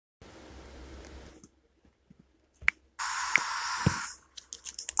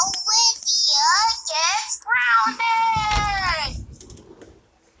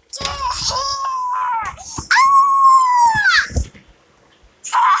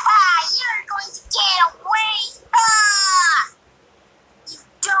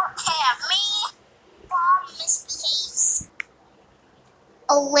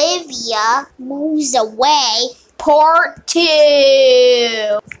Olivia moves away, part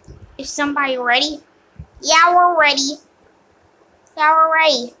 2. Is somebody ready? Yeah, we're ready.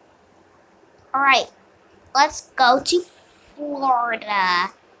 Alright, let's go to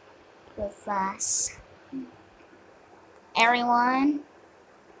Florida with us. Everyone?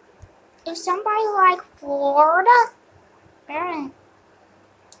 Does somebody like Florida?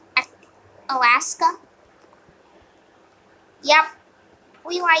 Alaska? Yep,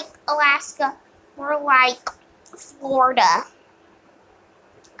 we like Alaska. We're like Florida.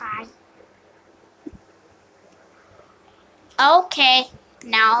 Guy. Okay,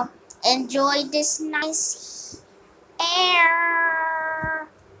 now enjoy this nice air.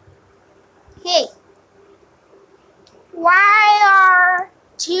 Hey, why are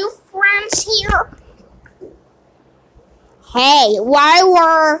two friends here? Hey, why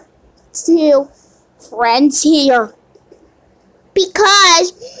were two friends here?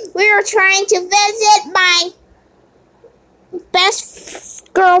 Because we were trying to visit my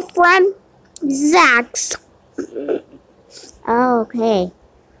best girlfriend, Zach's. Oh, okay.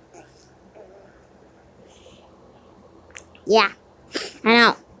 Yeah, I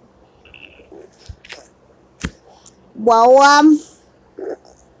know. Well,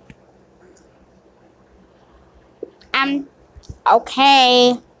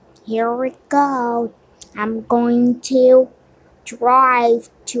 okay. Here we go. I'm going to drive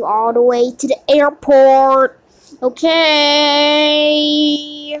to all the way to the airport. Okay.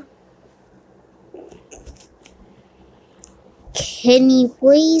 Can you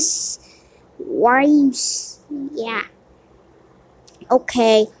please? Yeah.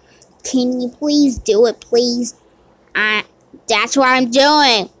 Okay. Can you please do it, please? That's what I'm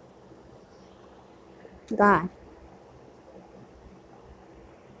doing. God.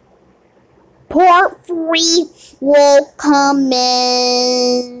 Part 3 will come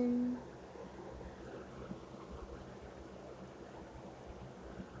in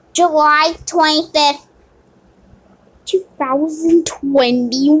July 25th,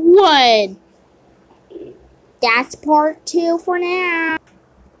 2021. That's part 2 for now.